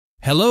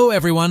Hello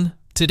everyone!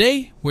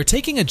 Today, we're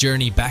taking a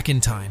journey back in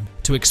time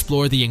to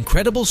explore the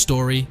incredible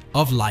story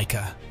of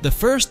Laika, the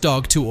first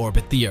dog to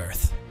orbit the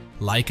Earth.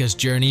 Laika's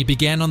journey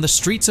began on the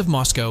streets of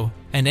Moscow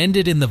and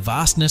ended in the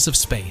vastness of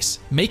space,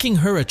 making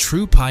her a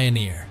true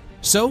pioneer.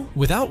 So,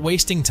 without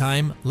wasting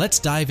time, let's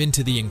dive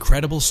into the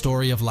incredible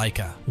story of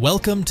Laika.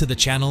 Welcome to the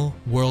channel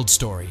World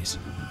Stories.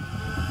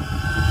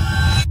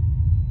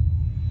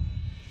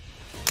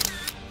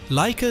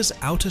 Laika's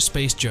outer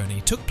space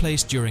journey took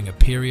place during a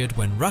period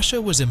when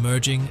Russia was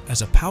emerging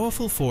as a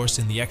powerful force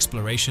in the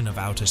exploration of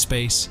outer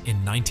space in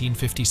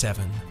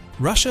 1957.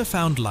 Russia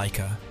found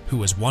Laika, who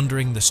was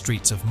wandering the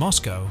streets of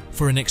Moscow,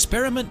 for an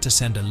experiment to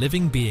send a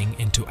living being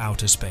into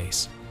outer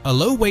space. A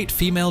low-weight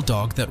female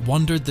dog that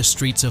wandered the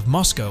streets of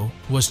Moscow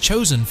was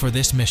chosen for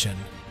this mission.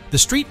 The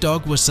street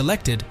dog was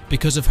selected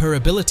because of her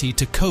ability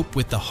to cope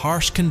with the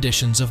harsh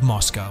conditions of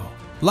Moscow.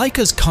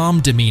 Laika's calm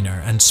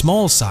demeanor and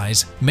small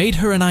size made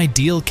her an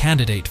ideal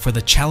candidate for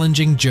the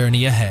challenging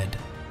journey ahead.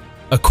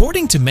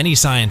 According to many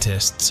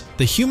scientists,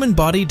 the human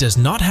body does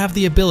not have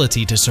the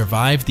ability to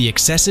survive the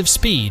excessive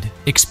speed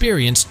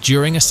experienced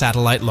during a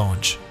satellite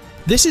launch.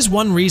 This is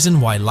one reason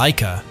why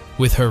Laika,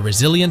 with her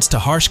resilience to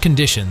harsh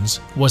conditions,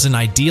 was an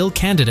ideal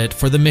candidate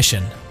for the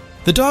mission.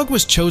 The dog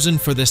was chosen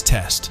for this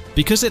test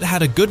because it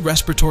had a good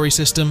respiratory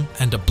system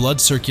and a blood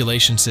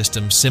circulation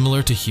system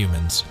similar to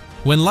humans.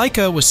 When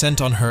Laika was sent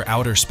on her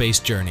outer space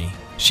journey,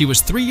 she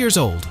was 3 years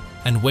old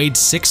and weighed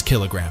 6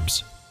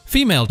 kilograms.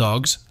 Female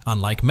dogs,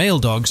 unlike male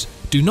dogs,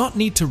 do not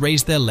need to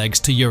raise their legs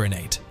to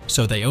urinate,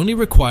 so they only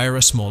require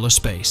a smaller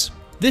space.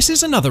 This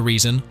is another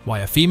reason why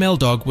a female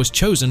dog was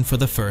chosen for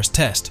the first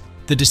test.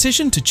 The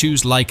decision to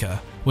choose Laika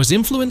was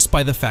influenced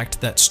by the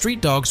fact that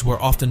street dogs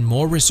were often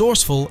more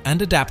resourceful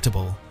and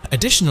adaptable.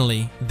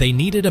 Additionally, they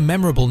needed a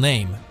memorable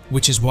name,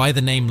 which is why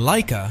the name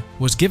Laika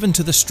was given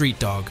to the street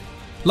dog.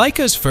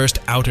 Laika's first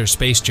outer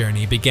space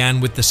journey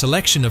began with the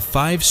selection of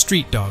 5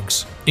 street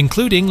dogs,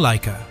 including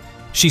Laika.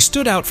 She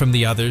stood out from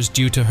the others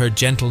due to her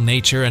gentle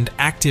nature and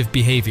active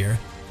behavior,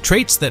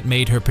 traits that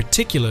made her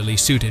particularly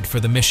suited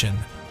for the mission.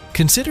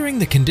 Considering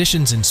the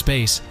conditions in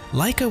space,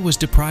 Laika was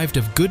deprived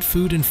of good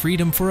food and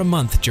freedom for a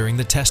month during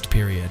the test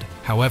period.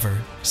 However,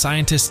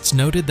 scientists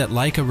noted that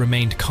Laika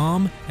remained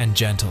calm and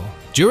gentle.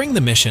 During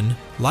the mission,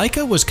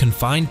 Laika was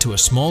confined to a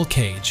small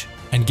cage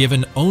and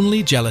given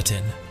only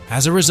gelatin.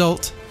 As a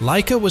result,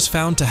 Laika was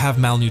found to have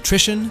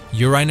malnutrition,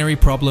 urinary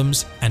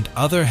problems, and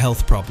other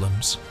health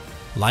problems.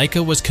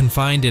 Laika was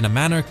confined in a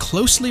manner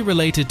closely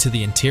related to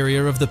the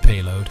interior of the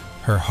payload.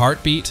 Her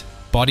heartbeat,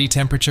 body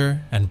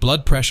temperature, and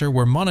blood pressure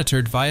were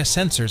monitored via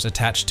sensors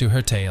attached to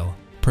her tail,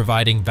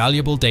 providing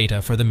valuable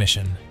data for the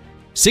mission.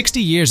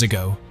 60 years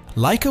ago,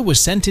 Laika was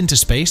sent into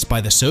space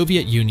by the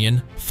Soviet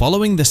Union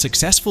following the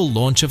successful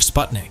launch of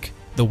Sputnik,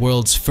 the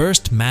world's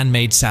first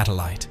man-made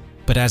satellite.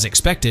 But as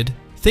expected,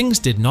 things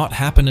did not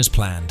happen as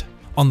planned.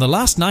 On the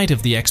last night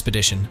of the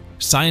expedition,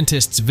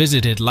 scientists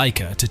visited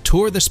Laika to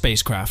tour the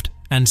spacecraft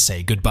and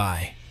say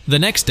goodbye. The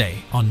next day,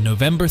 on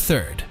November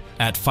 3rd,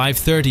 at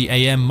 5:30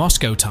 a.m.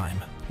 Moscow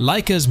time,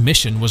 Laika's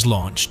mission was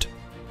launched.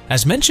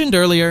 As mentioned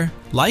earlier,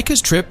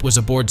 Laika's trip was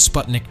aboard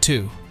Sputnik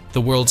 2,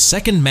 the world's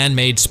second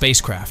man-made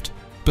spacecraft.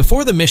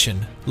 Before the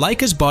mission,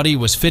 Laika's body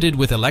was fitted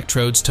with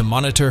electrodes to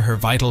monitor her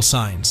vital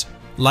signs.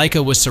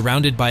 Laika was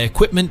surrounded by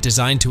equipment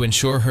designed to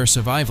ensure her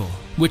survival,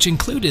 which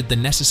included the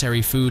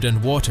necessary food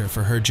and water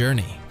for her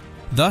journey.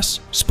 Thus,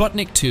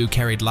 Sputnik 2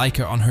 carried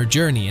Laika on her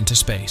journey into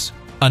space.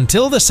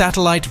 Until the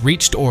satellite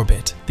reached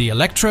orbit, the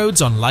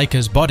electrodes on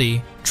Laika's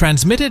body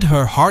transmitted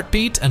her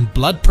heartbeat and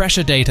blood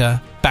pressure data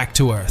back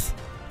to Earth.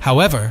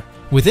 However,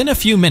 within a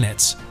few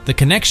minutes, the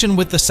connection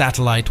with the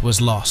satellite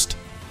was lost.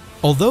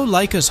 Although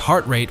Laika's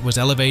heart rate was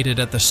elevated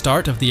at the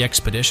start of the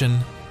expedition,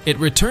 it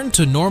returned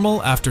to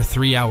normal after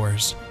 3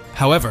 hours.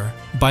 However,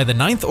 by the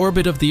 9th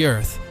orbit of the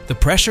Earth, the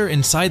pressure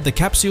inside the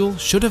capsule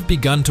should have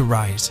begun to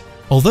rise.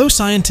 Although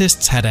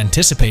scientists had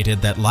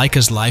anticipated that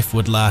Laika's life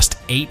would last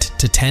 8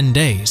 to 10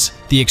 days,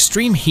 the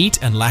extreme heat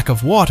and lack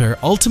of water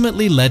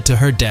ultimately led to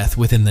her death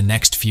within the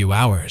next few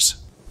hours.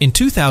 In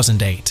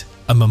 2008,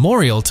 a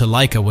memorial to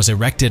Laika was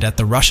erected at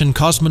the Russian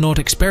Cosmonaut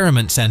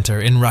Experiment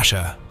Center in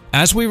Russia.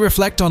 As we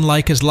reflect on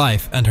Laika's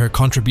life and her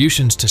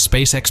contributions to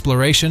space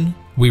exploration,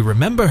 we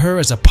remember her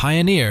as a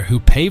pioneer who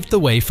paved the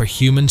way for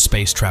human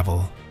space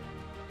travel.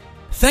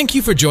 Thank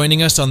you for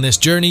joining us on this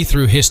journey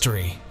through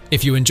history.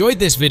 If you enjoyed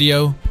this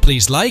video,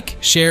 please like,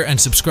 share, and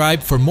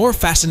subscribe for more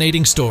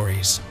fascinating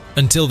stories.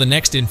 Until the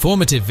next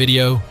informative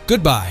video,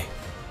 goodbye.